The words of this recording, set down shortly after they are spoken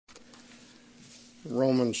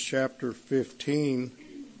Romans chapter 15,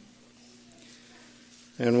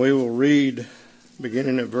 and we will read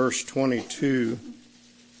beginning at verse 22.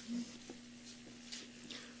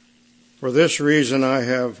 For this reason I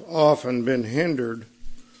have often been hindered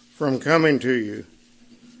from coming to you,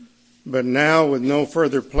 but now with no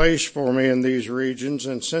further place for me in these regions,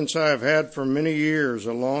 and since I have had for many years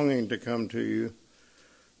a longing to come to you,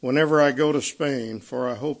 whenever I go to Spain, for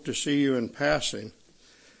I hope to see you in passing,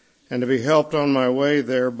 and to be helped on my way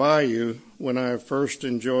there by you when I have first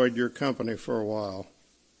enjoyed your company for a while.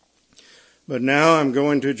 But now I'm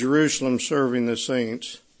going to Jerusalem serving the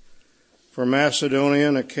saints. For Macedonia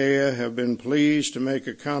and Achaia have been pleased to make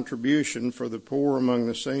a contribution for the poor among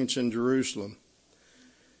the saints in Jerusalem.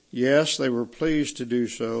 Yes, they were pleased to do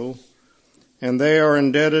so, and they are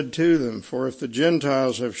indebted to them, for if the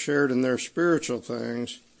Gentiles have shared in their spiritual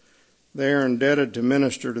things, they are indebted to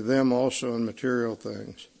minister to them also in material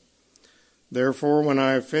things. Therefore, when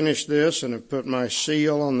I have finished this and have put my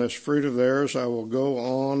seal on this fruit of theirs, I will go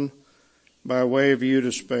on by way of you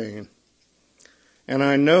to Spain. And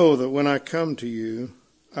I know that when I come to you,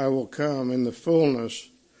 I will come in the fullness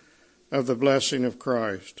of the blessing of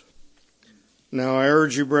Christ. Now I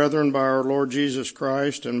urge you, brethren, by our Lord Jesus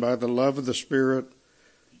Christ and by the love of the Spirit,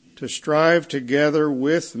 to strive together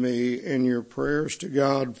with me in your prayers to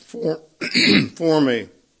God for me,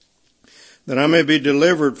 that I may be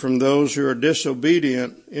delivered from those who are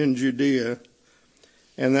disobedient in Judea,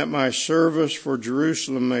 and that my service for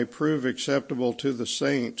Jerusalem may prove acceptable to the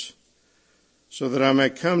saints, so that I may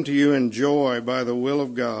come to you in joy by the will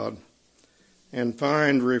of God, and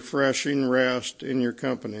find refreshing rest in your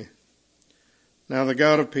company. Now the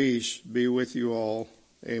God of peace be with you all.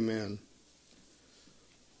 Amen.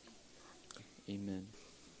 Amen.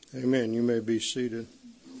 Amen. You may be seated.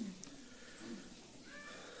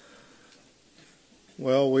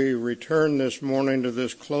 Well, we return this morning to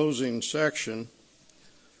this closing section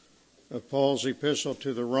of Paul's epistle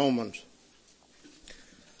to the Romans.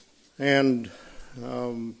 And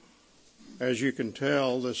as you can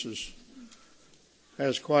tell, this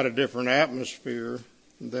has quite a different atmosphere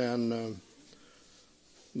than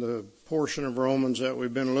the portion of Romans that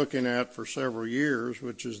we've been looking at for several years,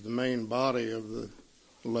 which is the main body of the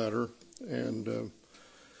letter. And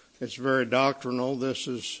it's very doctrinal. This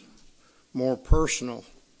is more personal.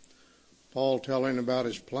 Paul telling about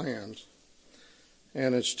his plans.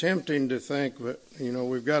 And it's tempting to think that,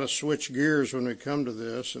 we've got to switch gears when we come to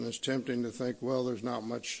this, and it's tempting to think, well, there's not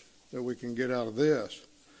much that we can get out of this.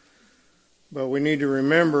 But we need to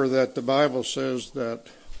remember that the Bible says that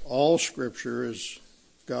all Scripture is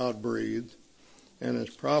God-breathed and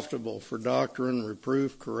is profitable for doctrine,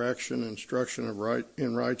 reproof, correction, instruction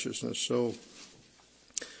in righteousness. So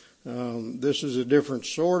this is a different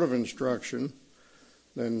sort of instruction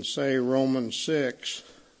than, say, Romans 6,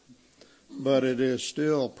 but it is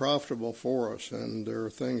still profitable for us, and there are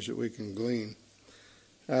things that we can glean.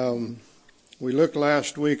 We looked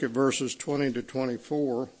last week at verses 20 to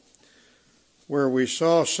 24, where we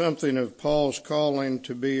saw something of Paul's calling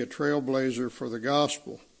to be a trailblazer for the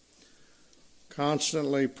gospel,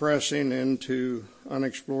 constantly pressing into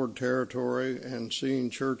unexplored territory and seeing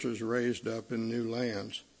churches raised up in new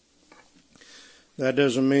lands. That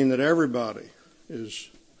doesn't mean that everybody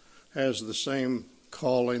has the same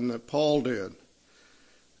calling that Paul did.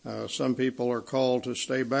 Some people are called to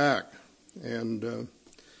stay back, and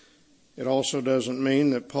it also doesn't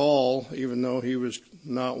mean that Paul, even though he was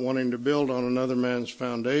not wanting to build on another man's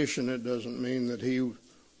foundation, it doesn't mean that he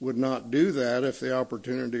would not do that if the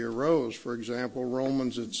opportunity arose. For example,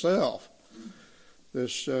 Romans itself.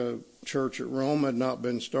 This church at Rome had not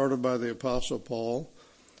been started by the Apostle Paul,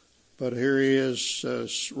 but here he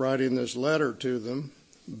is writing this letter to them,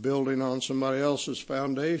 building on somebody else's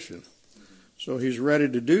foundation. So he's ready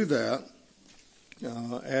to do that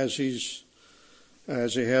as he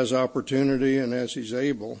has opportunity and as he's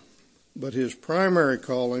able. But his primary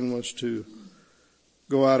calling was to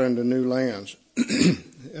go out into new lands.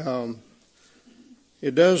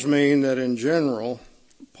 It does mean that in general,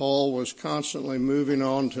 Paul was constantly moving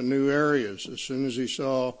on to new areas. As soon as he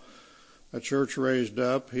saw a church raised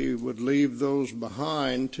up, he would leave those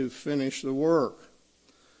behind to finish the work.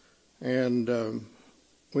 And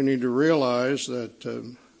we need to realize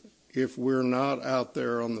that if we're not out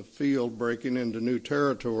there on the field breaking into new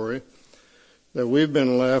territory, that we've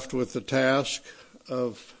been left with the task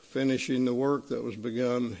of finishing the work that was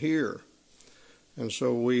begun here. And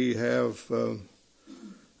so we have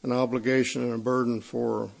an obligation and a burden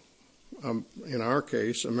for, in our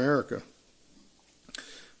case, America.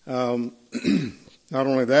 Not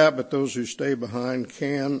only that, but those who stay behind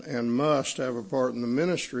can and must have a part in the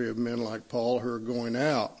ministry of men like Paul who are going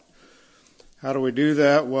out. How do we do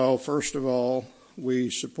that? Well, first of all, we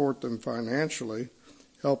support them financially,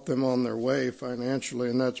 help them on their way financially,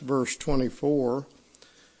 and that's verse 24.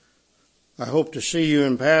 I hope to see you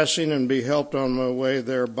in passing and be helped on my way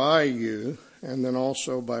there by you, and then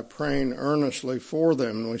also by praying earnestly for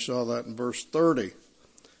them. And we saw that in verse 30.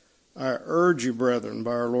 I urge you, brethren,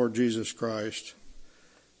 by our Lord Jesus Christ,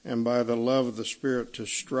 and by the love of the Spirit, to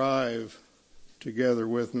strive together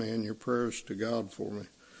with me in your prayers to God for me.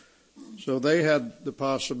 So they had the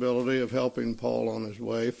possibility of helping Paul on his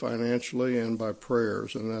way financially and by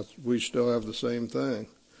prayers, and we still have the same thing.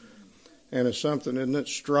 And it's something, isn't it?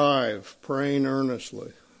 Strive, praying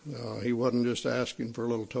earnestly. He wasn't just asking for a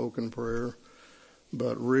little token prayer,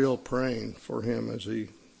 but real praying for him as he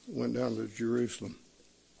went down to Jerusalem.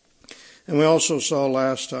 And we also saw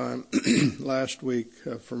last week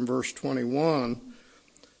from verse 21,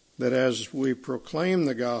 that as we proclaim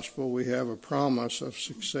the gospel, we have a promise of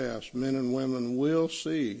success. Men and women will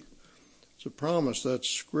see. It's a promise that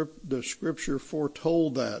the Scripture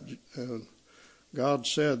foretold that. God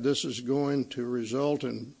said this is going to result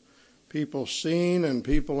in people seeing and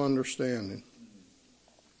people understanding.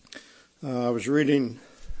 I was reading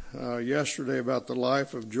yesterday about the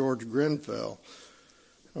life of George Grenfell.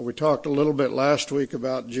 We talked a little bit last week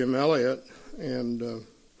about Jim Elliot and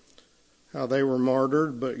how they were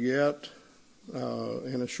martyred, but yet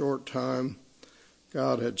in a short time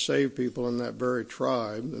God had saved people in that very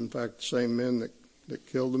tribe. In fact, the same men that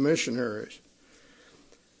killed the missionaries.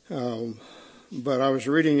 But I was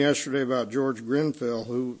reading yesterday about George Grenfell,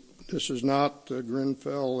 who, this is not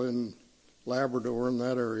Grenfell in Labrador in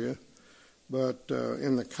that area, but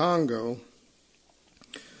in the Congo.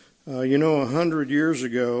 100 years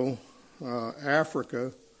ago,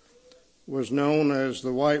 Africa was known as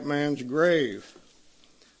the white man's grave.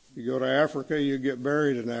 You go to Africa, you get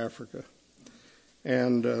buried in Africa.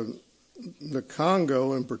 And the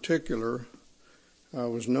Congo in particular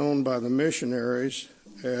was known by the missionaries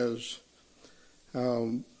as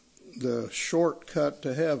the shortcut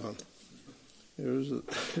to heaven.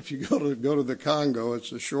 If you go to the Congo,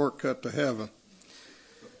 it's a shortcut to heaven.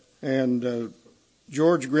 And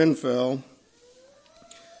George Grenfell,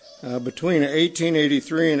 between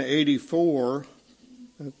 1883 and 84,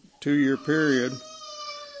 a 2-year period,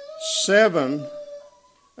 7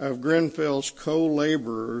 of Grenfell's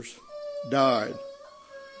co-laborers died.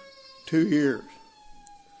 2 years.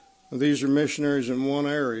 Now, these are missionaries in one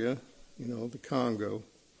area, the Congo.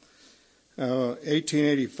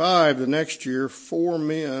 1885, the next year, 4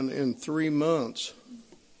 men in 3 months.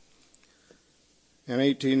 And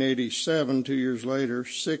 1887, 2 years later,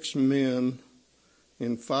 6 men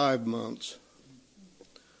in 5 months.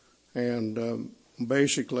 And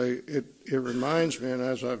basically, it reminds me, and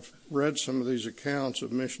as I've read some of these accounts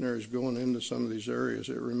of missionaries going into some of these areas,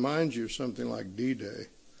 it reminds you of something like D-Day,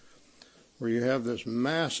 where you have this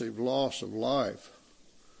massive loss of life.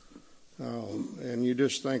 And you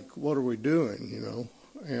just think, what are we doing,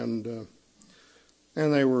 And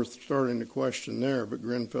they were starting to question there, but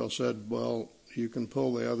Grenfell said, well, you can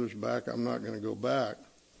pull the others back. I'm not going to go back.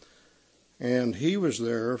 And he was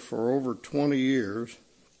there for over 20 years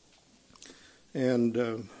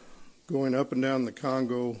and going up and down the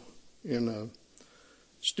Congo in a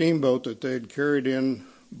steamboat that they had carried in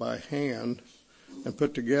by hand and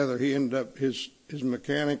put together. He ended up, his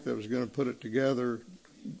mechanic that was going to put it together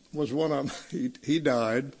was one of them. He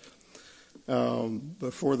died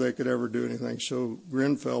before they could ever do anything. So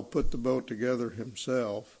Grenfell put the boat together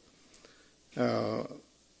himself.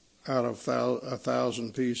 Out of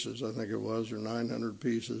 1,000 pieces, I think it was, or 900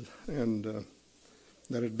 pieces, and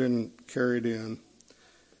that had been carried in,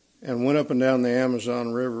 and went up and down the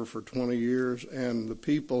Amazon River for 20 years, and the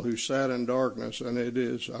people who sat in darkness, and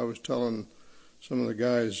I was telling some of the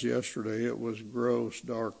guys yesterday, it was gross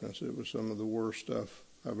darkness. It was some of the worst stuff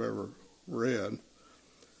I've ever read.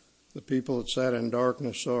 The people that sat in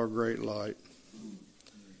darkness saw a great light,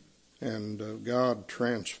 and God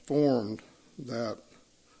transformed that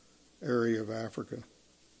area of Africa.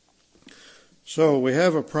 So we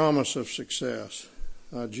have a promise of success.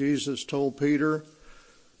 Jesus told Peter,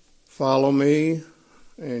 follow me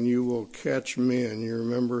and you will catch men. You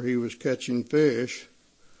remember he was catching fish,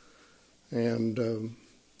 and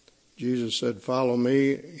Jesus said, follow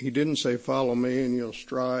me. He didn't say, follow me and you'll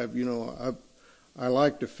strive. I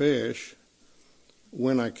like to fish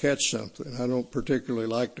when I catch something. I don't particularly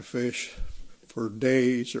like to fish for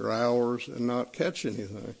days or hours and not catch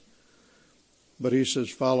anything. But he says,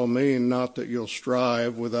 follow me, and not that you'll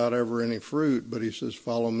strive without ever any fruit, but he says,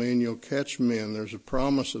 follow me and you'll catch men. There's a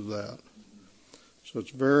promise of that. So it's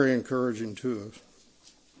very encouraging to us.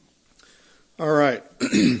 All right.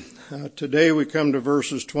 Today we come to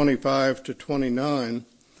verses 25 to 29,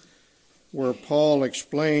 where Paul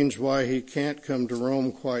explains why he can't come to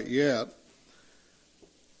Rome quite yet.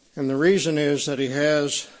 And the reason is that he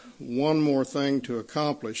has one more thing to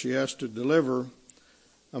accomplish. He has to deliver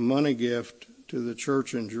a money gift to the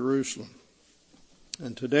church in Jerusalem.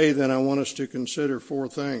 And today then I want us to consider four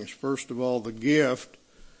things. First of all, the gift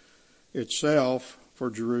itself for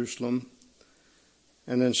Jerusalem.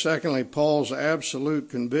 And then secondly, Paul's absolute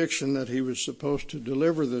conviction that he was supposed to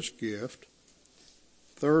deliver this gift.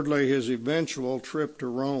 Thirdly, his eventual trip to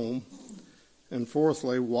Rome. And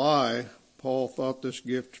fourthly, why Paul thought this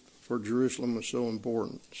gift for Jerusalem was so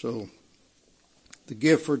important. So, the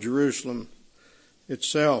gift for Jerusalem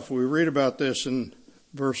itself. We read about this in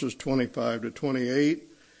verses 25 to 28.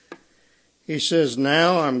 He says,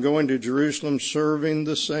 now I'm going to Jerusalem serving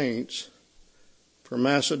the saints. For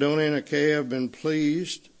Macedonia and Achaia have been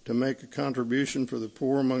pleased to make a contribution for the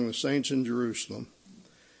poor among the saints in Jerusalem.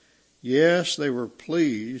 Yes, they were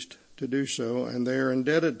pleased to do so, and they are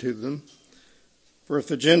indebted to them. For if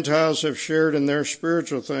the Gentiles have shared in their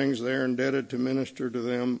spiritual things, they are indebted to minister to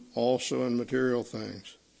them also in material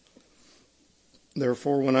things.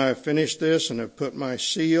 Therefore, when I have finished this and have put my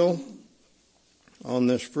seal on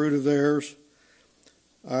this fruit of theirs,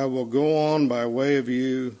 I will go on by way of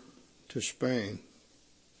you to Spain.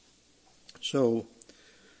 So,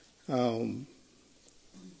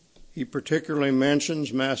 he particularly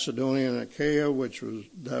mentions Macedonia and Achaia,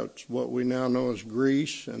 that's what we now know as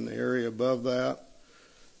Greece and the area above that.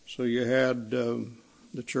 So you had the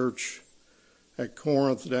church at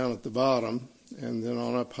Corinth down at the bottom, and then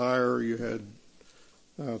on up higher you had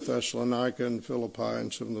Thessalonica and Philippi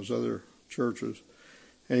and some of those other churches.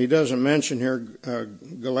 And he doesn't mention here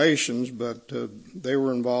Galatians, but they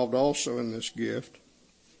were involved also in this gift.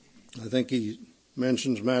 I think he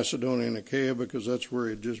mentions Macedonia and Achaia because that's where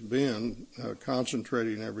he had just been,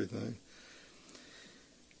 concentrating everything.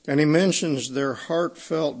 And he mentions their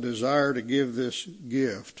heartfelt desire to give this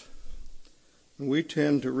gift. And we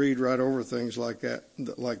tend to read right over things like that,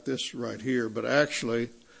 like this right here, but actually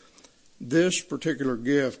this particular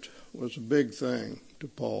gift was a big thing to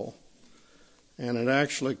Paul. And it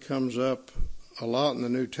actually comes up a lot in the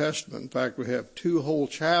New Testament. In fact, we have 2 whole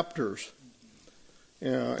chapters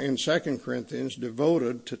in 2 Corinthians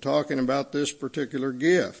devoted to talking about this particular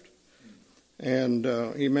gift. And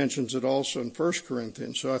he mentions it also in 1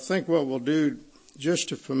 Corinthians. So I think what we'll do, just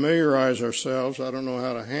to familiarize ourselves, I don't know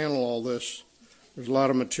how to handle all this. There's a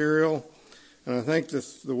lot of material. And I think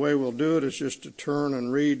the way we'll do it is just to turn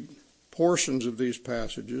and read portions of these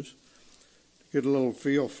passages to get a little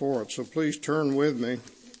feel for it. So please turn with me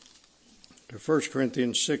to 1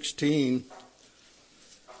 Corinthians 16,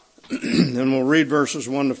 and we'll read verses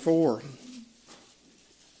 1 to 4.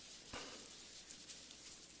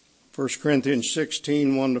 1 Corinthians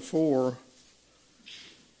 16, 1 to 4.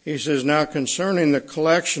 He says, now concerning the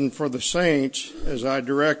collection for the saints, as I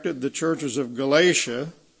directed the churches of Galatia,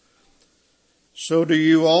 so do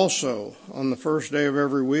you also. On the first day of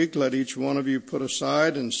every week, let each one of you put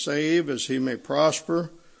aside and save as he may prosper,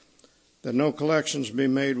 that no collections be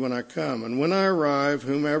made when I come. And when I arrive,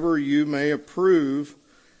 whomever you may approve,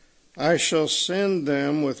 I shall send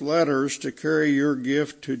them with letters to carry your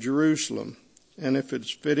gift to Jerusalem. And if it's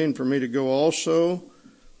fitting for me to go also,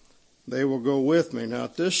 they will go with me. Now,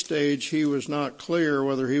 at this stage, he was not clear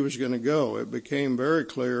whether he was going to go. It became very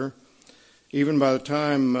clear, even by the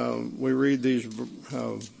time we read these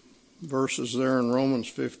verses there in Romans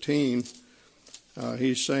 15,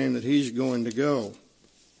 he's saying that he's going to go.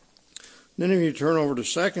 Then if you turn over to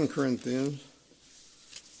 2 Corinthians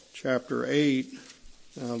chapter 8,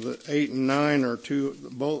 the 8 and 9 are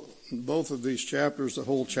both of these chapters, the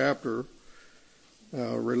whole chapter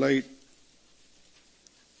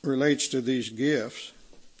relates to these gifts,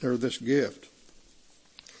 or this gift.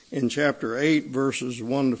 In chapter 8, verses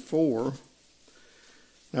 1 to 4,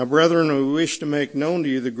 now, brethren, we wish to make known to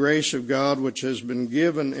you the grace of God which has been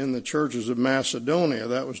given in the churches of Macedonia,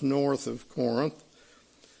 that was north of Corinth,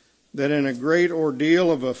 that in a great ordeal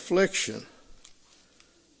of affliction,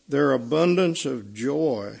 their abundance of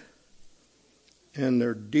joy and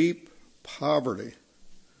their deep poverty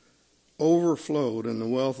overflowed in the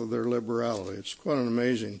wealth of their liberality. It's quite an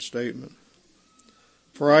amazing statement.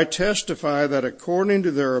 For I testify that according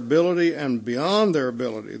to their ability and beyond their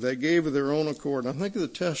ability, they gave of their own accord. And I think of the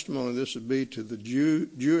testimony this would be to the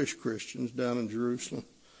Jewish Christians down in Jerusalem.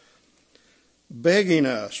 begging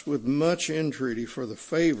us with much entreaty for the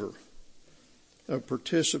favor of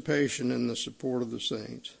participation in the support of the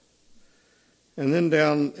saints. And then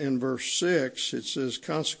down in verse 6, it says,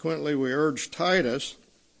 consequently we urge Titus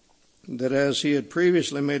that as he had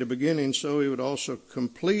previously made a beginning, so he would also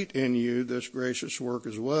complete in you this gracious work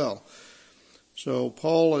as well. So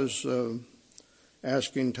Paul is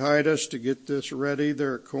asking Titus to get this ready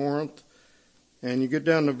there at Corinth. And you get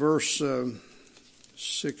down to verse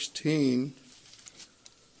 16.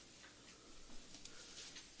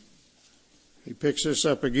 He picks this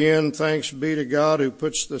up again. Thanks be to God who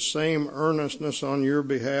puts the same earnestness on your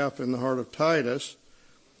behalf in the heart of Titus.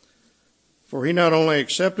 For he not only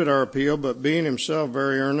accepted our appeal, but being himself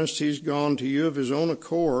very earnest, he's gone to you of his own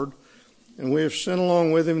accord. And we have sent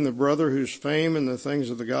along with him the brother whose fame in the things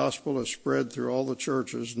of the gospel has spread through all the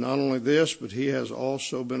churches. Not only this, but he has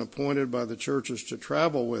also been appointed by the churches to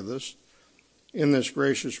travel with us in this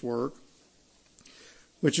gracious work,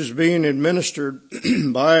 which is being administered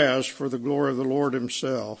by us for the glory of the Lord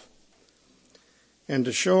himself, and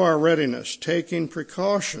to show our readiness, taking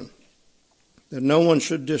precaution that no one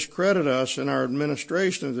should discredit us in our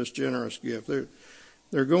administration of this generous gift.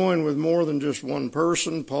 They're going with more than just one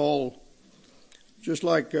person. Paul, just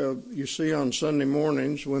like you see on Sunday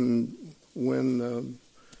mornings when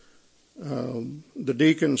the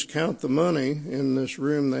deacons count the money in this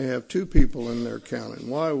room, they have two people in there counting.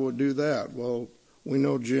 Why would do that? Well, we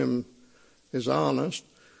know Jim is honest,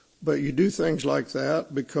 but you do things like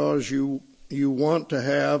that because you want to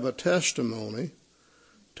have a testimony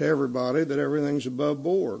to everybody that everything's above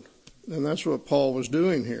board. And that's what Paul was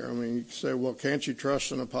doing here. I mean, you say, well, can't you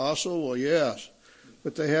trust an apostle? Well, yes.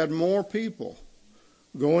 But they had more people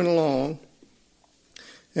going along.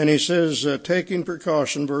 And he says, taking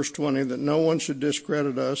precaution, verse 20, that no one should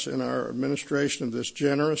discredit us in our administration of this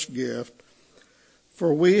generous gift.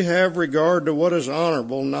 For we have regard to what is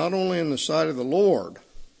honorable, not only in the sight of the Lord,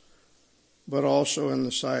 but also in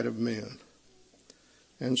the sight of men.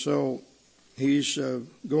 And so he's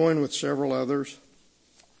going with several others.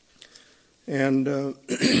 And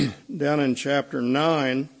down in chapter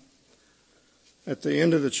 9, at the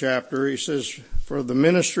end of the chapter, he says, for the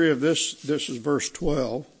ministry of this is verse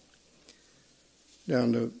 12,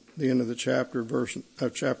 down to the end of the chapter,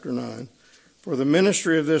 chapter 9. For the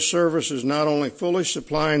ministry of this service is not only fully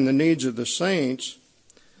supplying the needs of the saints,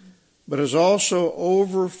 but is also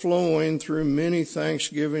overflowing through many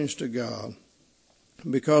thanksgivings to God.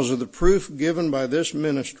 Because of the proof given by this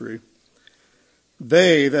ministry,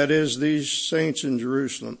 they, that is, these saints in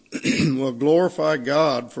Jerusalem, will glorify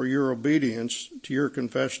God for your obedience to your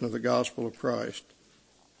confession of the gospel of Christ,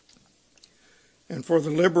 and for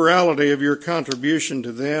the liberality of your contribution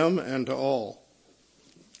to them and to all,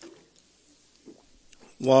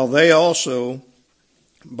 while they also,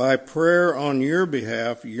 by prayer on your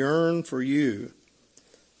behalf, yearn for you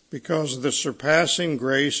because of the surpassing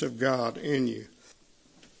grace of God in you.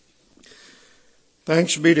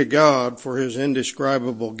 Thanks be to God for his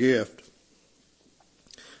indescribable gift.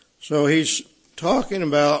 So he's talking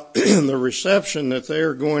about the reception that they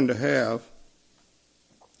are going to have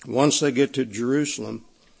once they get to Jerusalem.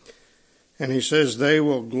 And he says they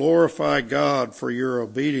will glorify God for your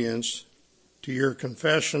obedience to your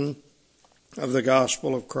confession of the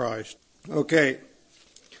gospel of Christ. Okay,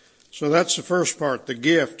 so that's the first part, the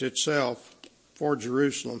gift itself for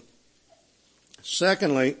Jerusalem.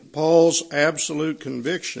 Secondly, Paul's absolute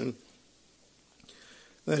conviction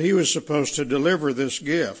that he was supposed to deliver this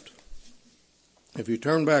gift. If you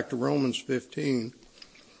turn back to Romans 15,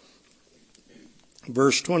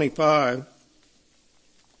 verse 25,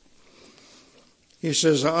 he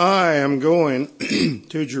says, I am going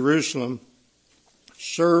to Jerusalem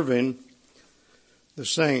serving the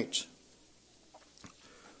saints.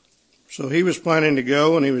 So he was planning to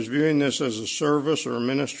go, and he was viewing this as a service or a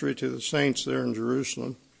ministry to the saints there in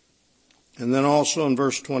Jerusalem. And then also in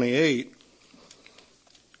verse 28,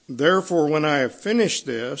 therefore when I have finished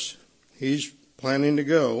this, he's planning to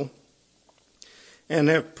go, and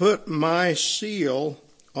have put my seal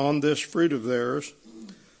on this fruit of theirs,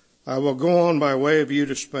 I will go on by way of you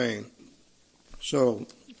to Spain. So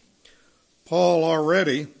Paul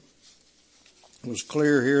already was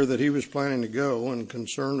clear here that he was planning to go and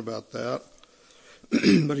concerned about that.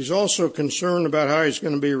 But he's also concerned about how he's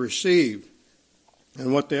going to be received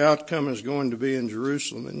and what the outcome is going to be in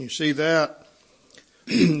Jerusalem. And you see that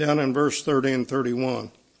down in verse 30 and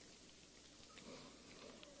 31.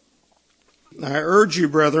 I urge you,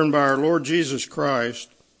 brethren, by our Lord Jesus Christ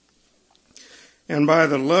and by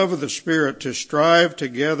the love of the Spirit, to strive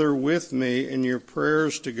together with me in your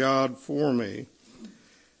prayers to God for me,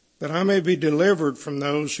 that I may be delivered from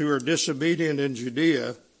those who are disobedient in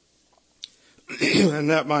Judea, and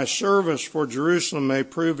that my service for Jerusalem may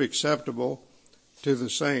prove acceptable to the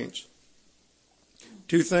saints.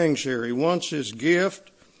 Two things here. He wants his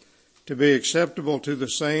gift to be acceptable to the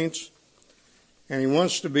saints, and he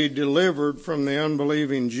wants to be delivered from the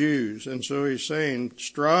unbelieving Jews. And so he's saying,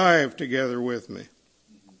 strive together with me.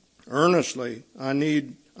 Earnestly, I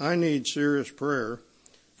need serious prayer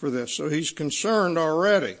for this. So he's concerned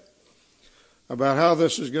already about how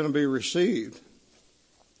this is going to be received.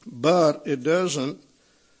 But it doesn't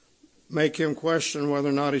make him question whether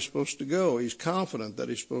or not he's supposed to go. He's confident that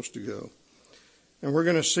he's supposed to go. And we're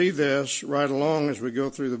going to see this right along as we go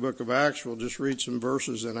through the book of Acts. We'll just read some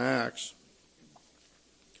verses in Acts.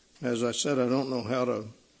 As I said, I don't know how to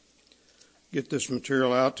get this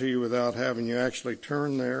material out to you without having you actually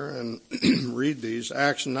turn there and read these.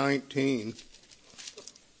 Acts 19.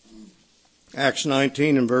 Acts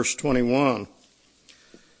 19 and verse 21.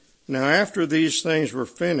 Now after these things were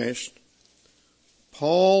finished,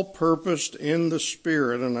 Paul purposed in the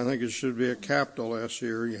Spirit, and I think it should be a capital S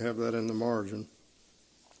here, you have that in the margin.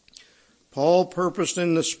 Paul purposed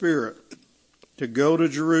in the Spirit to go to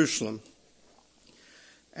Jerusalem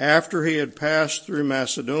after he had passed through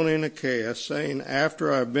Macedonia and Achaia, saying,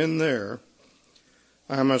 after I've been there,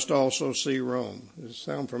 I must also see Rome. Does it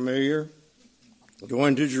sound familiar?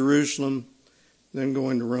 Going to Jerusalem, then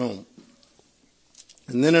going to Rome.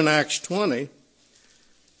 And then in Acts 20,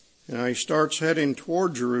 he starts heading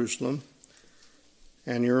toward Jerusalem.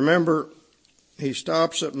 And you remember, he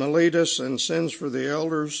stops at Miletus and sends for the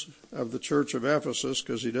elders of the church of Ephesus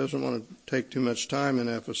because he doesn't want to take too much time in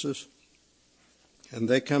Ephesus. And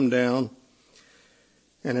they come down.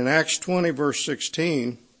 And in Acts 20, verse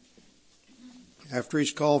 16, after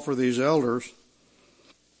he's called for these elders,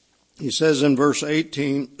 he says in verse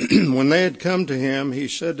 18, when they had come to him, he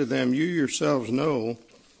said to them, you yourselves know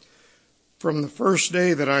from the first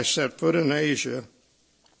day that I set foot in Asia,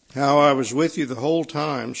 how I was with you the whole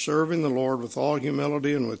time, serving the Lord with all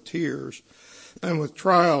humility and with tears, and with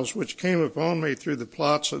trials which came upon me through the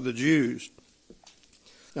plots of the Jews.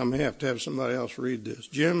 I may have to have somebody else read this.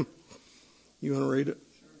 Jim, you want to read it?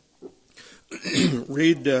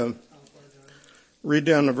 Read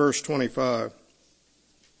down to verse 25.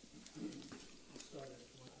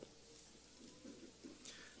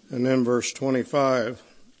 And then verse 25,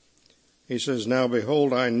 he says, now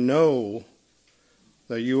behold, I know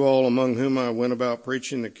that you all among whom I went about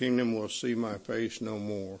preaching the kingdom will see my face no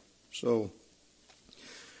more. So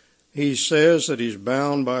he says that he's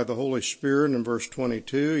bound by the Holy Spirit in verse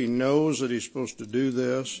 22. He knows that he's supposed to do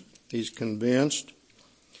this. He's convinced.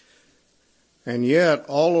 And yet,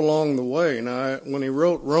 all along the way, now when he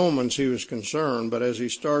wrote Romans, he was concerned, but as he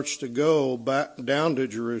starts to go back down to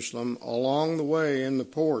Jerusalem, along the way in the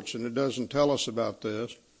ports, and it doesn't tell us about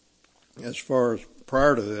this as far as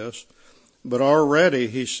prior to this, but already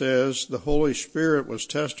he says the Holy Spirit was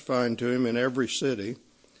testifying to him in every city,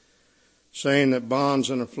 saying that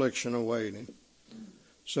bonds and affliction await him.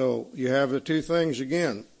 So you have the two things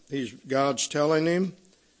again. God's telling him,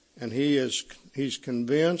 and he's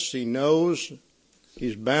convinced, he knows,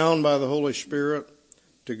 he's bound by the Holy Spirit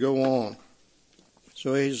to go on.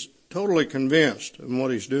 So he's totally convinced in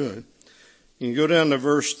what he's doing. You can go down to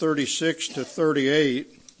verse 36 to 38.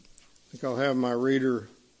 I think I'll have my reader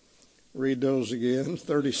read those again,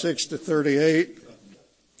 36 to 38.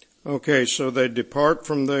 Okay, so they depart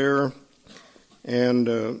from there, and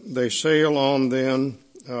they sail on then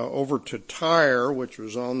over to Tyre, which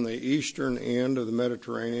was on the eastern end of the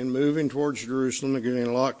Mediterranean, moving towards Jerusalem. They're getting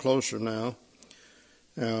a lot closer now.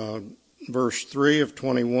 Verse 3 of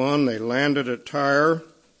 21, they landed at Tyre,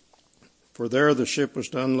 for there the ship was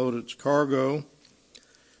to unload its cargo.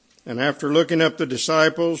 And after looking up the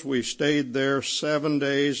disciples, we stayed there 7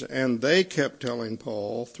 days, and they kept telling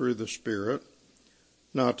Paul through the Spirit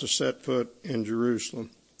not to set foot in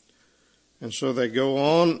Jerusalem. And so they go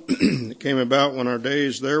on. It came about when our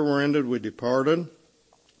days there were ended, we departed,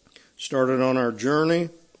 started on our journey,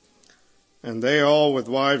 and they all with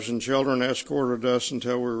wives and children escorted us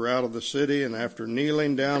until we were out of the city. And after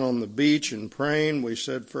kneeling down on the beach and praying, we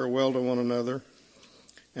said farewell to one another.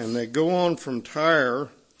 And they go on from Tyre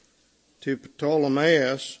to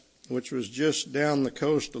Ptolemais, which was just down the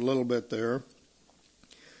coast a little bit there.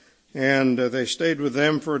 And they stayed with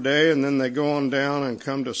them for a day, and then they go on down and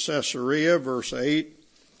come to Caesarea, verse 8,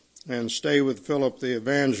 and stay with Philip the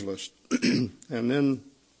evangelist. And then,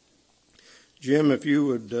 Jim, if you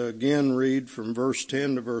would again read from verse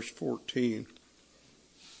 10 to verse 14.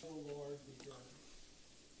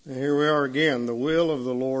 And here we are again, the will of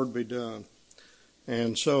the Lord be done.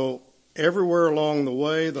 And so everywhere along the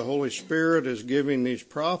way, the Holy Spirit is giving these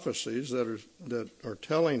prophecies that are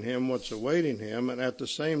telling him what's awaiting him, and at the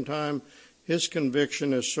same time, his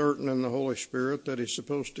conviction is certain in the Holy Spirit that he's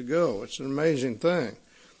supposed to go. It's an amazing thing.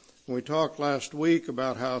 We talked last week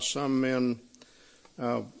about how some men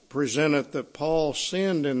presented that Paul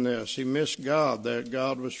sinned in this. He missed God, that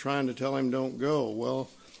God was trying to tell him don't go. Well,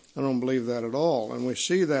 I don't believe that at all. And we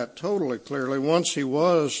see that totally clearly. Once he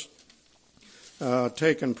was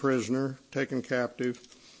taken prisoner, taken captive,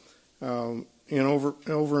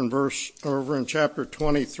 over in chapter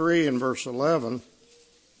 23 and verse 11,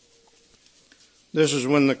 this is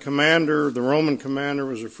when the Roman commander,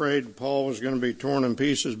 was afraid Paul was going to be torn in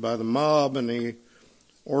pieces by the mob, and he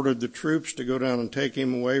ordered the troops to go down and take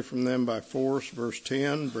him away from them by force. Verse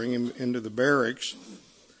 10, bring him into the barracks.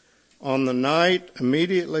 On the night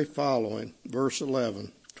immediately following, verse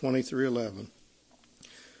 11, 23:11.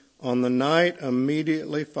 On the night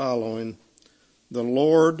immediately following, the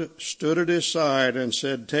Lord stood at his side and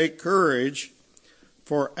said, take courage,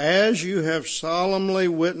 for as you have solemnly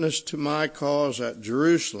witnessed to my cause at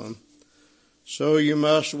Jerusalem, so you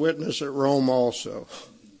must witness at Rome also.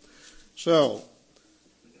 So,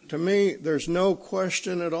 to me, there's no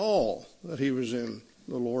question at all that he was in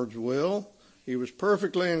the Lord's will. He was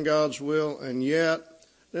perfectly in God's will, and yet,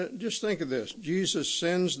 just think of this. Jesus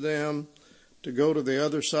sends them to go to the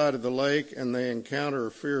other side of the lake, and they encounter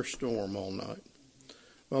a fierce storm all night.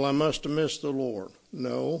 Well, I must have missed the Lord.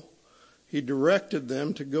 No, he directed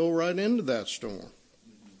them to go right into that storm.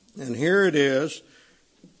 And here it is.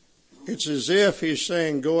 It's as if he's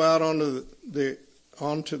saying, go out onto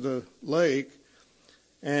the lake,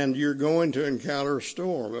 and you're going to encounter a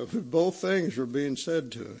storm. Both things were being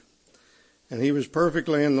said to him. And he was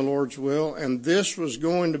perfectly in the Lord's will, and this was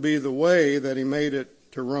going to be the way that he made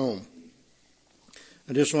it to Rome.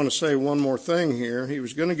 I just want to say one more thing here. He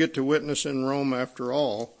was going to get to witness in Rome after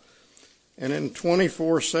all. And in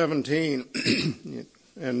 24:17,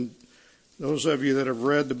 and those of you that have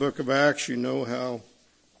read the book of Acts, you know how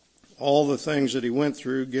all the things that he went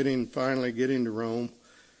through finally getting to Rome.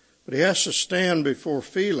 But he has to stand before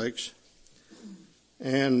Felix.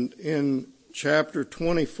 And in chapter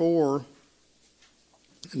 24,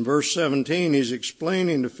 in verse 17, he's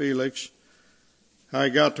explaining to Felix how he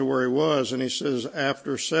got to where he was. And he says,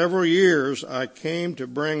 after several years, I came to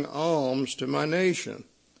bring alms to my nation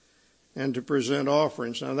and to present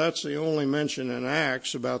offerings. Now, that's the only mention in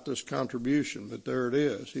Acts about this contribution, but there it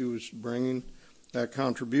is. He was bringing that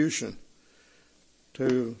contribution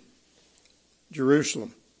to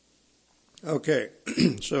Jerusalem. Okay,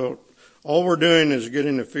 so all we're doing is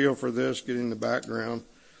getting a feel for this, getting the background.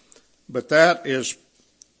 But that is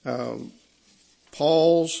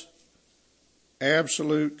Paul's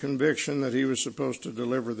absolute conviction that he was supposed to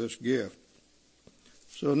deliver this gift.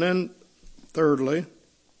 So then, thirdly,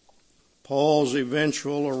 Paul's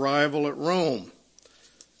eventual arrival at Rome.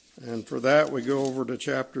 And for that, we go over to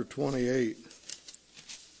chapter 28.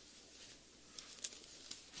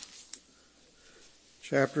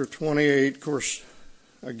 Chapter 28, of course,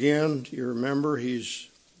 again, you remember he's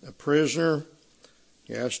a prisoner.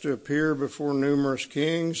 He has to appear before numerous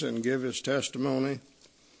kings and give his testimony.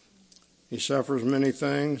 He suffers many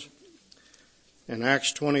things. In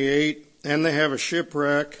Acts 28, and they have a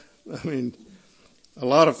shipwreck. I mean, a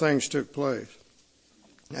lot of things took place.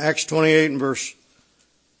 Acts 28 and verse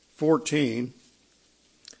 14.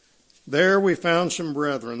 There we found some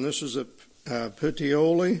brethren. This is at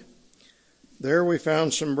Puteoli. There we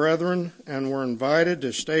found some brethren and were invited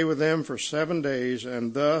to stay with them for 7 days,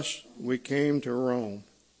 and thus we came to Rome.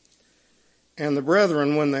 And the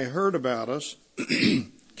brethren, when they heard about us,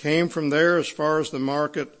 came from there as far as the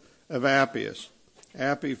market of Appius,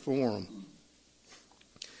 Appii Forum,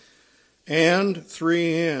 and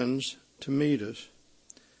 3 inns to meet us.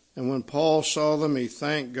 And when Paul saw them, he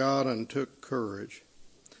thanked God and took courage.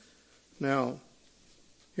 Now,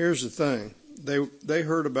 here's the thing. They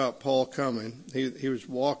heard about Paul coming. He was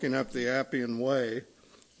walking up the Appian Way,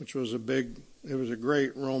 which was a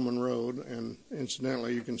great Roman road, and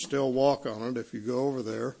incidentally, you can still walk on it if you go over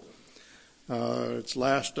there. It's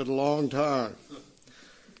lasted a long time.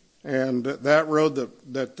 And that road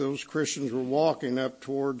that those Christians were walking up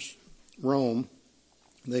towards Rome,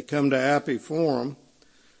 they come to Appii Forum,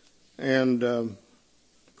 and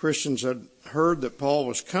Christians had heard that Paul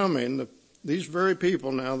was coming. These very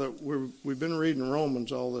people now that we've been reading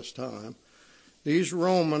Romans all this time, these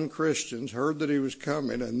Roman Christians heard that he was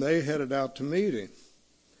coming, and they headed out to meet him.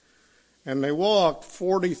 And they walked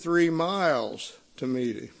 43 miles to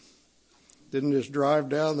meet him. Didn't just drive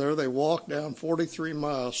down there, they walked down 43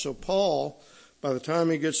 miles. So Paul, by the time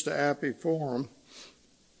he gets to Appii Forum,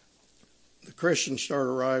 the Christians start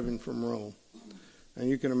arriving from Rome. And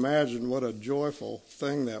you can imagine what a joyful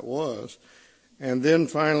thing that was. And then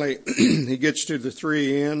finally, he gets to the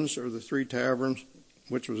 3 inns, or the 3 taverns,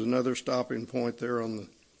 which was another stopping point there on the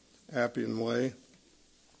Appian Way.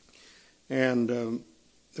 And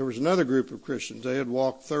there was another group of Christians. They had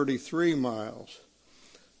walked 33 miles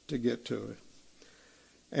to get to it.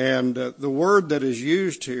 And the word that is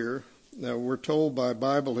used here, we're told by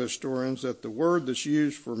Bible historians that the word that's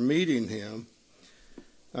used for meeting him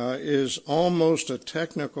is almost a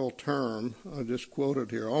technical term. I'll just quote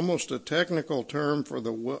it here. Almost a technical term for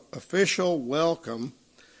the official welcome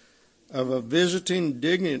of a visiting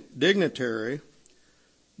dignitary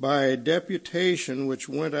by a deputation which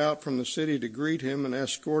went out from the city to greet him and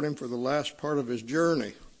escort him for the last part of his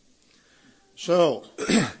journey. So,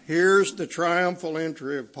 here's the triumphal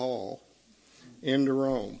entry of Paul into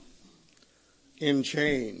Rome in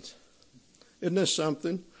chains. Isn't this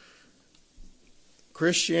something?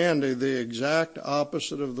 Christianity, the exact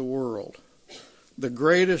opposite of the world. The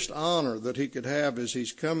greatest honor that he could have is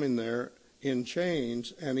he's coming there in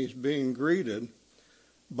chains and he's being greeted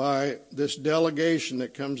by this delegation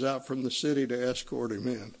that comes out from the city to escort him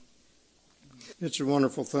in. It's a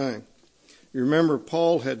wonderful thing. You remember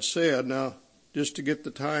Paul had said, now just to get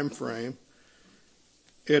the time frame,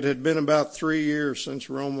 it had been about 3 years since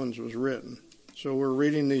Romans was written. So we're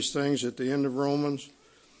reading these things at the end of Romans,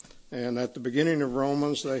 and at the beginning of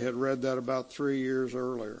Romans they had read that about 3 years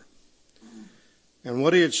earlier. And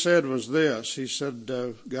what he had said was this. He said,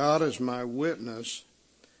 God is my witness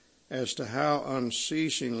as to how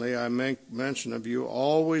unceasingly I make mention of you,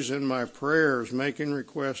 always in my prayers, making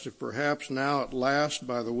request if perhaps now at last,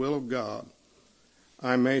 by the will of God,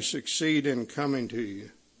 I may succeed in coming to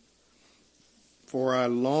you. For I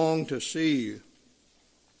long to see you.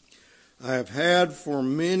 I have had for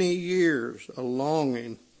many years a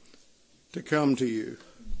longing to come to you.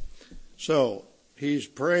 So, he's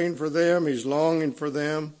praying for them, he's longing for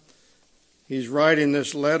them, he's writing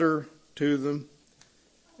this letter to them.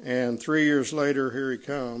 And 3 years later, here he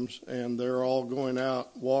comes, and they're all going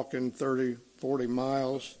out walking 30, 40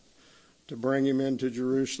 miles to bring him into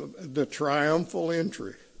Jerusalem. The triumphal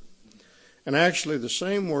entry. And actually, the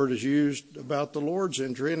same word is used about the Lord's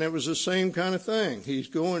entry, and it was the same kind of thing. He's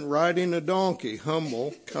going riding a donkey,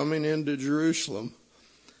 humble, coming into Jerusalem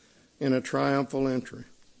in a triumphal entry.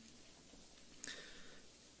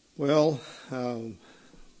 Well,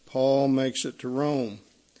 Paul makes it to Rome.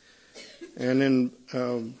 And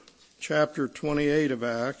in chapter 28 of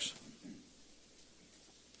Acts,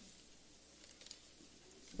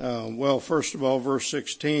 first of all, verse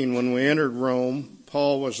 16, when we entered Rome,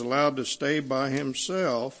 Paul was allowed to stay by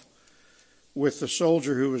himself with the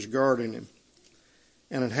soldier who was guarding him.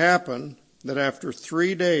 And it happened that after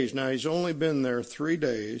 3 days, now he's only been there 3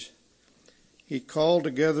 days, he called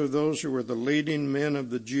together those who were the leading men of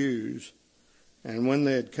the Jews. And when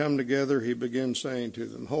they had come together, he began saying to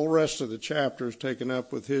them, the whole rest of the chapter is taken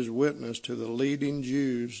up with his witness to the leading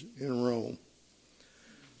Jews in Rome.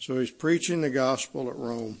 So he's preaching the gospel at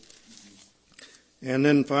Rome. And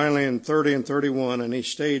then finally in 30 and 31, and he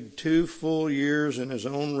stayed 2 full years in his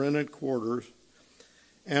own rented quarters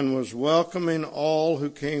and was welcoming all who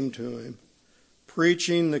came to him,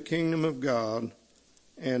 preaching the kingdom of God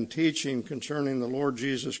and teaching concerning the Lord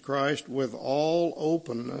Jesus Christ with all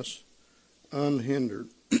openness, unhindered.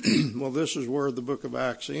 Well, this is where the book of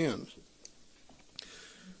Acts ends.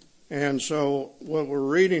 And so what we're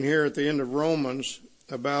reading here at the end of Romans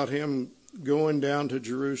about him going down to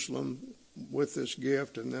Jerusalem with this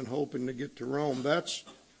gift and then hoping to get to Rome, that's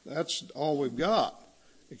all we've got,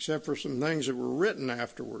 except for some things that were written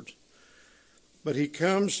afterwards. But he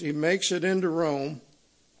comes, he makes it into Rome,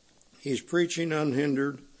 he's preaching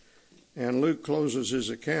unhindered, and Luke closes his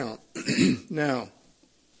account. Now,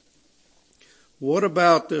 what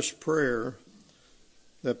about this prayer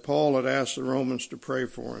that Paul had asked the Romans to pray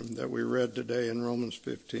for him that we read today in Romans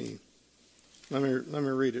 15? Let me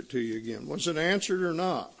read it to you again. Was it answered or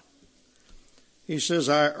not? He says,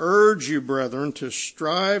 I urge you, brethren, to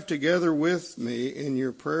strive together with me in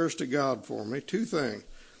your prayers to God for me. 2 things.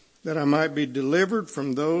 That I might be delivered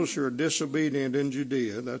from those who are disobedient in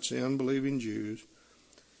Judea, that's the unbelieving Jews,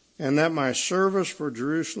 and that my service for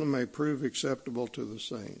Jerusalem may prove acceptable to the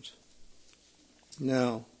saints.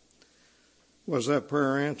 Now, was that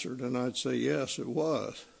prayer answered? And I'd say yes, it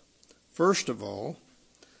was. First of all,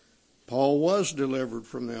 Paul was delivered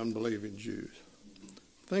from the unbelieving Jews.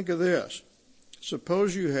 Think of this.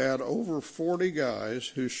 Suppose you had over 40 guys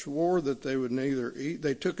who swore that they would neither eat,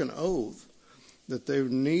 they took an oath that they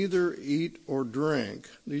would neither eat or drink.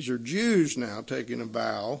 These are Jews now taking a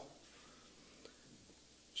vow.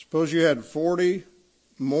 Suppose you had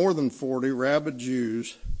more than 40 rabid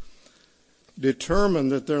Jews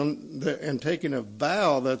determined that and taking a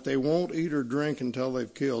vow that they won't eat or drink until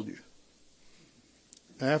they've killed you.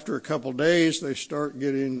 After a couple days, they start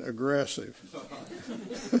getting aggressive.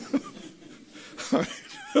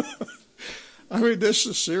 I mean, this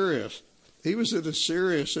is serious. He was in a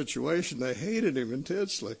serious situation. They hated him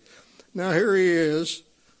intensely. Now here he is,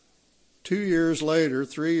 2 years later,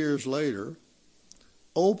 3 years later,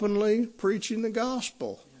 openly preaching the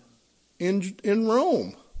gospel in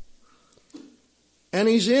Rome. And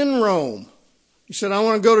he's in Rome. He said, I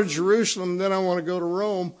want to go to Jerusalem, then I want to go to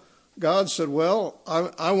Rome. God said, well,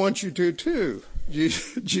 I want you to too.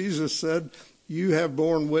 Jesus said, you have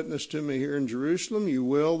borne witness to me here in Jerusalem, you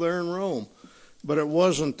will there in Rome. But it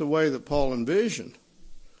wasn't the way that Paul envisioned.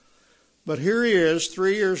 But here he is,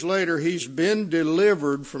 3 years later, he's been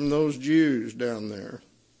delivered from those Jews down there.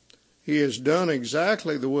 He has done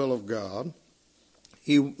exactly the will of God.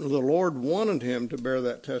 The Lord wanted him to bear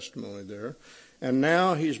that testimony there. And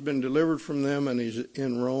now he's been delivered from them, and he's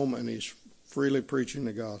in Rome, and he's freely preaching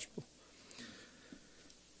the gospel.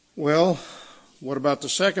 Well, what about the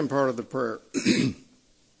second part of the prayer?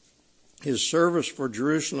 His service for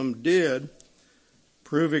Jerusalem did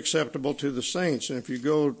prove acceptable to the saints. And if you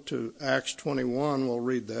go to Acts 21, we'll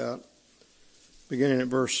read that, beginning at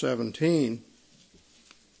verse 17.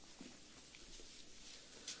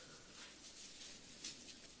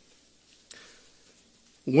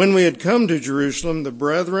 When we had come to Jerusalem, the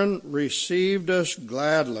brethren received us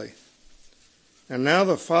gladly. And now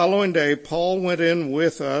the following day, Paul went in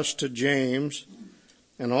with us to James,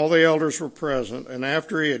 and all the elders were present. And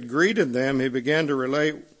after he had greeted them, he began to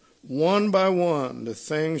relate one by one the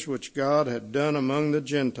things which God had done among the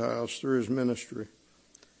Gentiles through his ministry.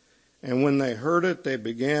 And when they heard it, they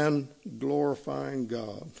began glorifying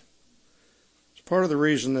God. It's part of the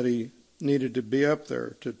reason that he needed to be up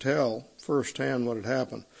there to tell firsthand what had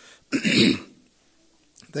happened.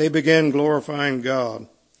 They began glorifying God.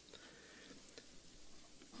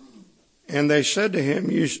 And they said to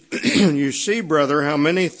him, you see, brother, how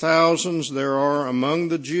many thousands there are among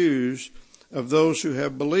the Jews of those who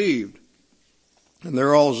have believed. And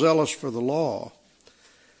they're all zealous for the law.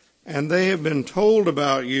 And they have been told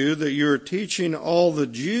about you that you are teaching all the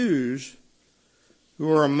Jews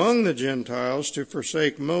who are among the Gentiles to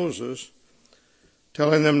forsake Moses,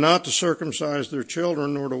 telling them not to circumcise their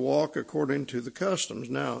children nor to walk according to the customs.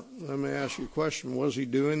 Now, let me ask you a question. Was he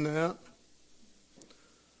doing that?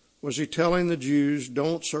 Was he telling the Jews,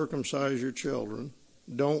 don't circumcise your children,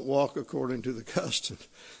 don't walk according to the customs?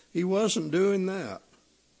 He wasn't doing that.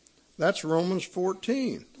 That's Romans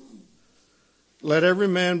 14. Let every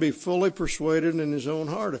man be fully persuaded in his own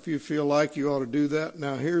heart. If you feel like you ought to do that.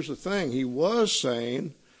 Now, here's the thing. He was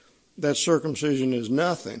saying that circumcision is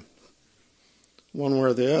nothing, one way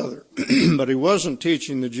or the other. But he wasn't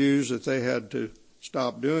teaching the Jews that they had to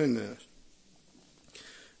stop doing this.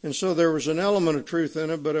 And so there was an element of truth in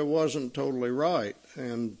it, but it wasn't totally right.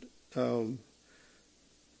 And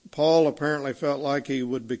Paul apparently felt like he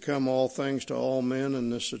would become all things to all men in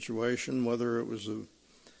this situation, whether it was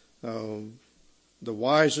the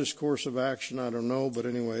wisest course of action, I don't know. But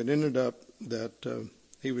anyway, it ended up that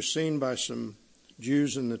he was seen by some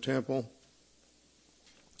Jews in the temple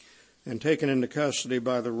and taken into custody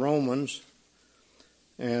by the Romans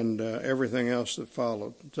and everything else that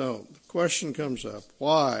followed. So the question comes up,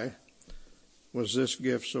 why was this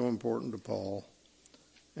gift so important to Paul?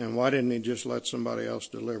 And why didn't he just let somebody else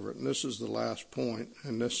deliver it? And this is the last point,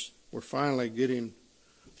 and we're finally getting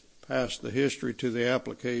past the history to the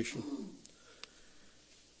application.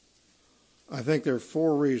 I think there are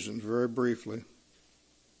 4 reasons, very briefly.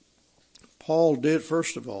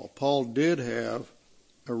 First of all, Paul did have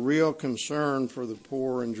a real concern for the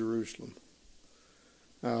poor in Jerusalem.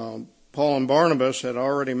 Paul and Barnabas had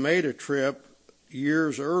already made a trip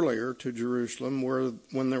years earlier to Jerusalem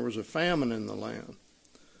when there was a famine in the land.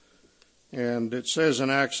 And it says in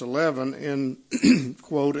Acts 11, in,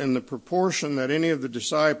 quote, in the proportion that any of the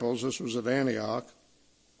disciples, this was at Antioch,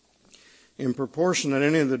 in proportion that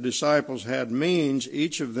any of the disciples had means,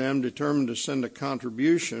 each of them determined to send a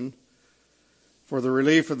contribution for the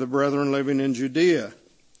relief of the brethren living in Judea.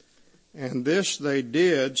 And this they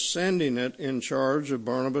did, sending it in charge of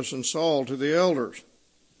Barnabas and Saul to the elders.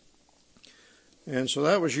 And so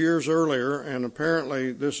that was years earlier, and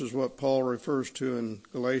apparently this is what Paul refers to in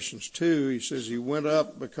Galatians 2. He says he went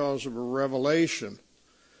up because of a revelation.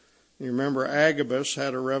 You remember Agabus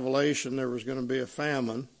had a revelation there was going to be a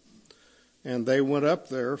famine, and they went up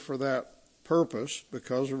there for that purpose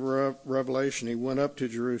because of a revelation. He went up to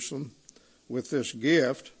Jerusalem with this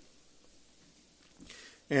gift.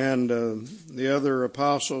 And the other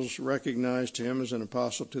apostles recognized him as an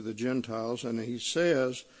apostle to the Gentiles. And he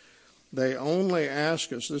says, they only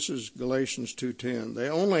ask us, this is Galatians 2:10, they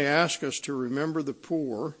only ask us to remember the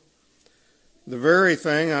poor, the very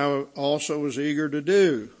thing I also was eager to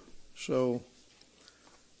do. So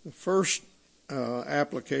the first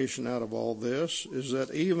application out of all this is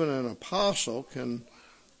that even an apostle can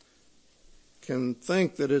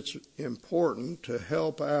think that it's important to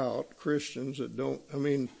help out Christians that don't,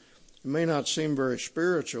 it may not seem very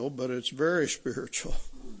spiritual, but it's very spiritual.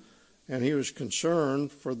 And he was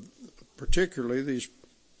concerned for particularly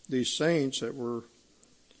these saints that were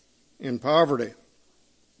in poverty.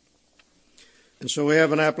 And so we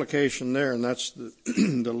have an application there, and that's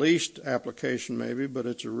the least application maybe, but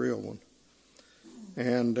it's a real one.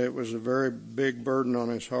 And it was a very big burden on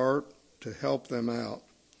his heart to help them out.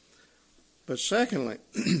 But secondly,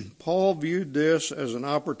 Paul viewed this as an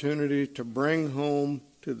opportunity to bring home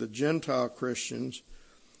to the Gentile Christians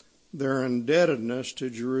their indebtedness to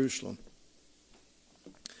Jerusalem.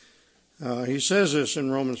 He says this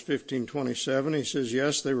in Romans 15:27. He says,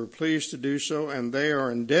 yes, they were pleased to do so, and they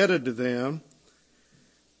are indebted to them.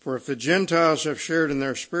 For if the Gentiles have shared in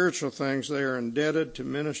their spiritual things, they are indebted to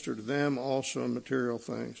minister to them also in material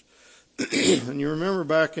things. And you remember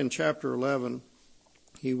back in chapter 11,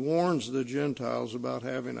 he warns the Gentiles about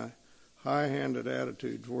having a high-handed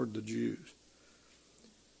attitude toward the Jews.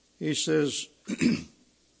 He says,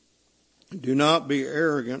 do not be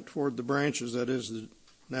arrogant toward the branches, that is the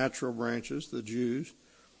natural branches, the Jews.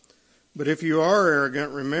 But if you are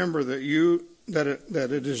arrogant, remember that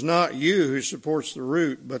it is not you who supports the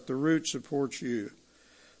root, but the root supports you.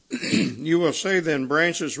 You will say then,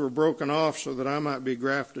 branches were broken off so that I might be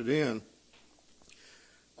grafted in.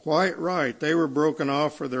 Quite right, they were broken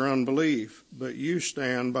off for their unbelief, but you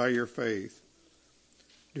stand by your faith.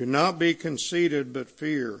 Do not be conceited, but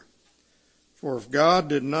fear. For if God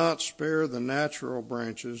did not spare the natural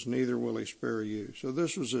branches, neither will he spare you. So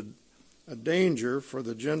this was a danger for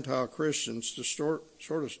the Gentile Christians to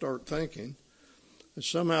start thinking that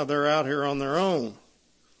somehow they're out here on their own.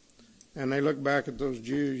 And they look back at those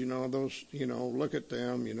Jews, look at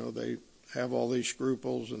them, they have all these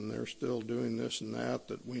scruples and they're still doing this and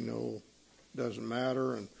that we know doesn't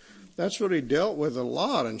matter. And that's what he dealt with a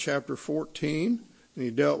lot in chapter 14, and he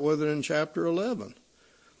dealt with it in chapter 11.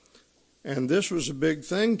 And this was a big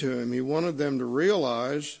thing to him. He wanted them to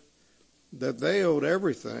realize that they owed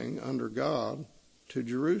everything under God to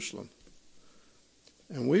Jerusalem.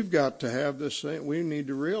 And we've got to have this thing. We need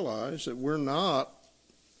to realize that we're not.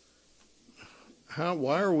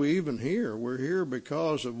 Why are we even here? We're here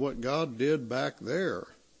because of what God did back there.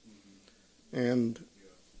 And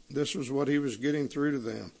this was what he was getting through to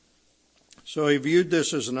them. So he viewed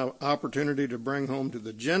this as an opportunity to bring home to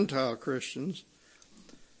the Gentile Christians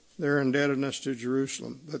their indebtedness to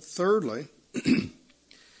Jerusalem. But thirdly,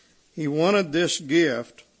 he wanted this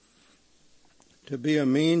gift to be a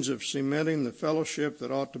means of cementing the fellowship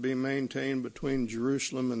that ought to be maintained between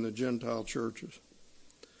Jerusalem and the Gentile churches.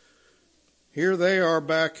 Here they are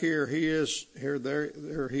back here. He is here.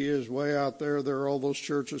 There he is way out there. There are all those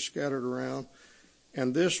churches scattered around.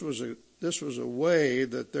 And this was a way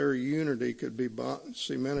that their unity could be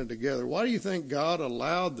cemented together. Why do you think God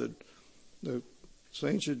allowed the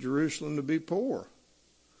saints of Jerusalem to be poor?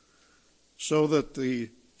 So that the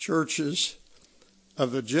churches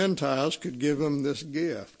of the Gentiles could give them this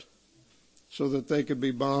gift, so that they could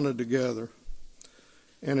be bonded together.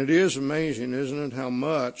 And it is amazing, isn't it, how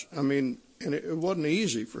much, and it wasn't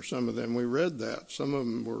easy for some of them. We read that. Some of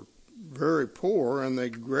them were very poor, and they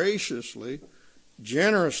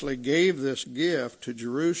generously gave this gift to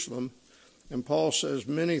Jerusalem. And Paul says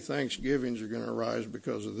many thanksgivings are going to arise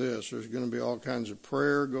because of this. There's going to be all kinds of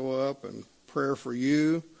prayer go up and prayer for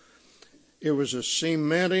you. It was a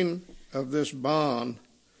cementing of this bond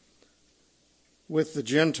with the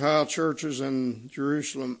Gentile churches in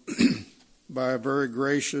Jerusalem by a very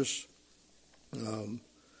gracious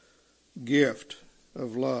gift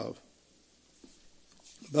of love.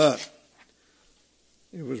 But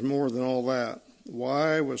it was more than all that.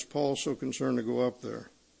 Why was Paul so concerned to go up there?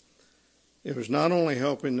 It was not only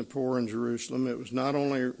helping the poor in Jerusalem, it was not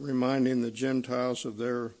only reminding the Gentiles of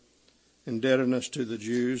their indebtedness to the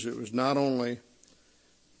Jews, it was not only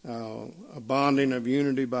a bonding of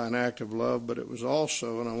unity by an act of love, but it was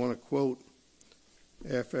also, and I want to quote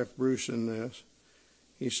F.F. Bruce in this,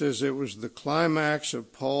 he says it was the climax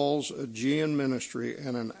of Paul's Aegean ministry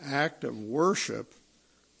and an act of worship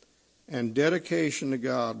and dedication to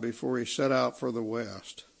God before he set out for the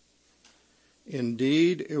West.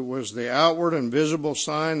 Indeed, it was the outward and visible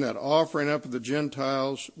sign, that offering up of the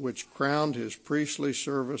Gentiles, which crowned his priestly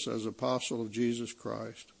service as apostle of Jesus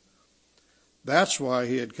Christ. That's why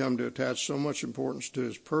he had come to attach so much importance to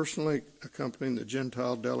his personally accompanying the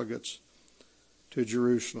Gentile delegates to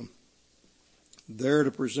Jerusalem, there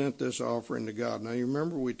to present this offering to God. Now, you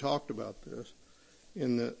remember we talked about this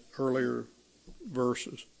in the earlier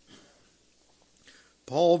verses.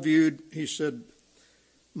 Paul viewed, he said,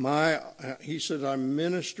 I'm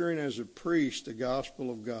ministering as a priest the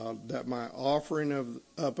gospel of God, that my offering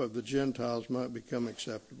up of the Gentiles might become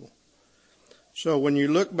acceptable. So when you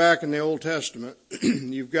look back in the Old Testament,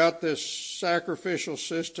 you've got this sacrificial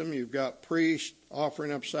system, you've got priests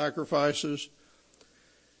offering up sacrifices,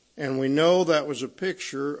 and we know that was a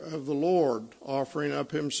picture of the Lord offering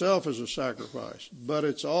up himself as a sacrifice. But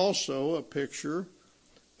it's also a picture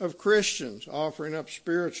of Christians offering up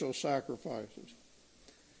spiritual sacrifices.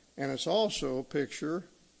 And it's also a picture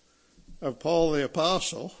of Paul the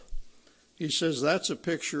Apostle. He says that's a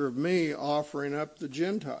picture of me offering up the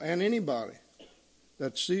Gentile, and anybody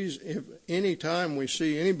that sees, if any time we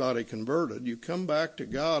see anybody converted, you come back to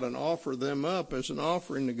God and offer them up as an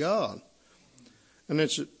offering to God. And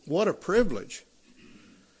what a privilege.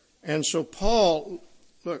 And so Paul,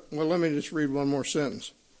 let me just read one more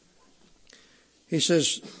sentence. He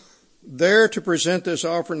says, there to present this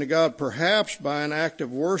offering to God, perhaps by an act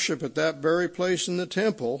of worship at that very place in the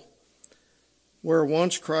temple, where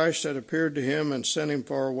once Christ had appeared to him and sent him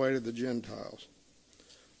far away to the Gentiles.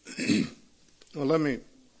 Well, let me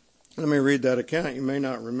read that account. You may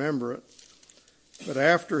not remember it. But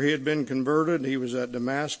after he had been converted, he was at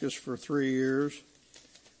Damascus for 3 years.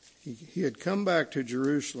 He had come back to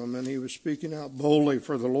Jerusalem, and he was speaking out boldly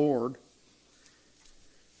for the Lord.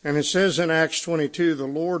 And it says in Acts 22, the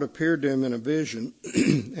Lord appeared to him in a vision,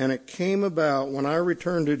 and it came about when I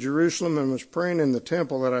returned to Jerusalem and was praying in the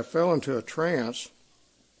temple that I fell into a trance.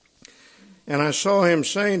 And I saw him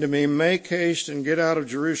saying to me, make haste and get out of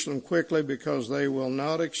Jerusalem quickly, because they will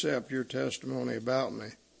not accept your testimony about me.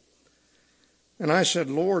 And I said,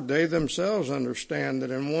 Lord, they themselves understand that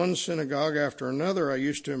in one synagogue after another I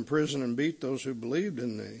used to imprison and beat those who believed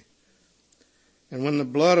in thee. And when the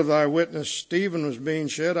blood of thy witness Stephen was being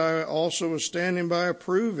shed, I also was standing by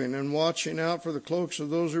approving and watching out for the cloaks of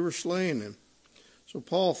those who were slaying him. So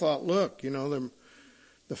Paul thought, look, the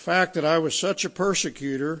fact that I was such a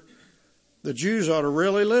persecutor, the Jews ought to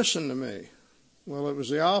really listen to me. Well, it was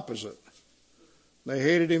the opposite. They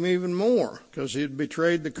hated him even more because he had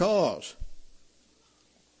betrayed the cause.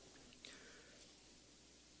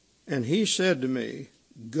 And he said to me,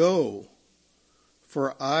 go,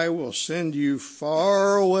 for I will send you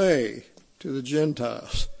far away to the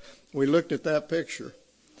Gentiles. We looked at that picture.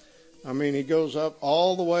 He goes up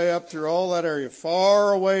all the way up through all that area,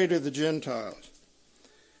 far away to the Gentiles.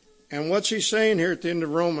 And what's he saying here at the end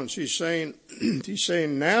of Romans? He's saying,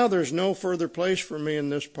 now there's no further place for me in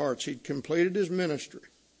this part. He'd completed his ministry.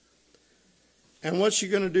 And what's he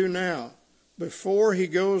going to do now? Before he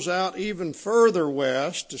goes out even further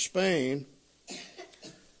west to Spain,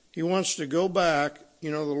 he wants to go back.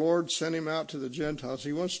 The Lord sent him out to the Gentiles.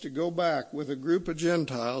 He wants to go back with a group of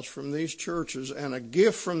Gentiles from these churches and a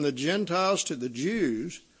gift from the Gentiles to the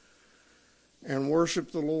Jews, and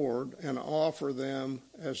worship the Lord and offer them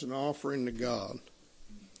as an offering to God.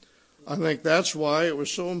 I think that's why it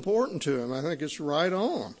was so important to him. I think it's right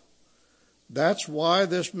on. That's why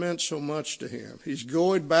this meant so much to him. He's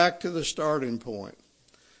going back to the starting point.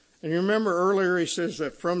 And you remember earlier he says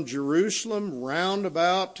that from Jerusalem round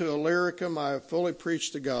about to Illyricum I have fully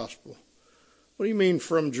preached the gospel. What do you mean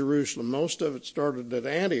from Jerusalem? Most of it started at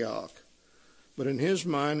Antioch. But in his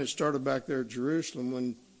mind it started back there at Jerusalem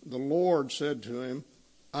when the Lord said to him,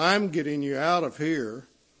 I'm getting you out of here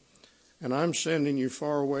and I'm sending you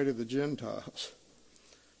far away to the Gentiles.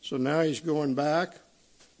 So now he's going back.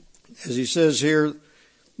 As he says here,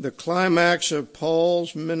 the climax of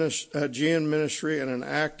Paul's Aegean ministry and an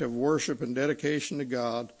act of worship and dedication to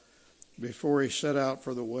God before he set out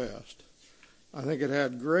for the West. I think it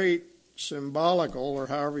had great symbolical, or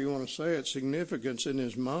however you want to say it, significance in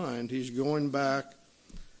his mind. He's going back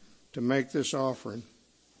to make this offering.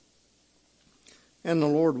 And the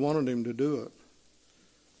Lord wanted him to do it.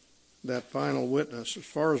 That final witness. As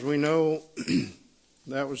far as we know,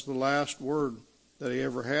 that was the last word that he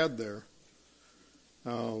ever had there,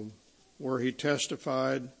 where he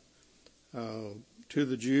testified to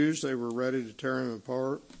the Jews. They were ready to tear him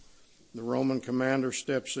apart. The Roman commander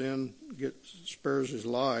steps in, spares his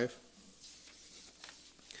life.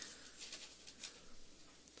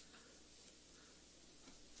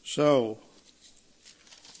 So,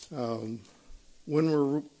 When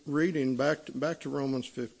we're reading, back to Romans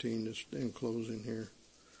 15, just in closing here.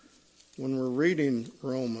 When we're reading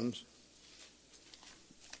Romans,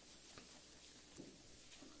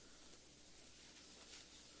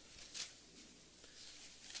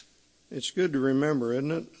 it's good to remember,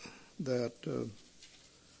 isn't it, that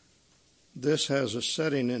this has a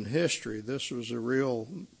setting in history. This was a real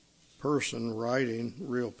person writing,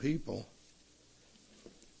 real people.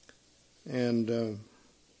 And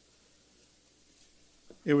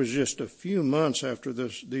it was just a few months after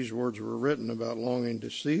these words were written about longing to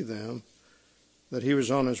see them that he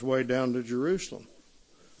was on his way down to Jerusalem,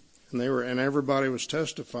 and everybody was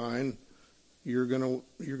testifying, you're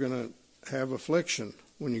gonna have affliction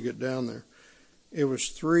when you get down there. It was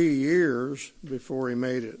 3 years before he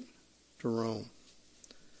made it to Rome,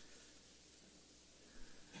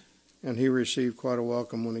 and he received quite a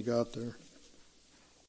welcome when he got there.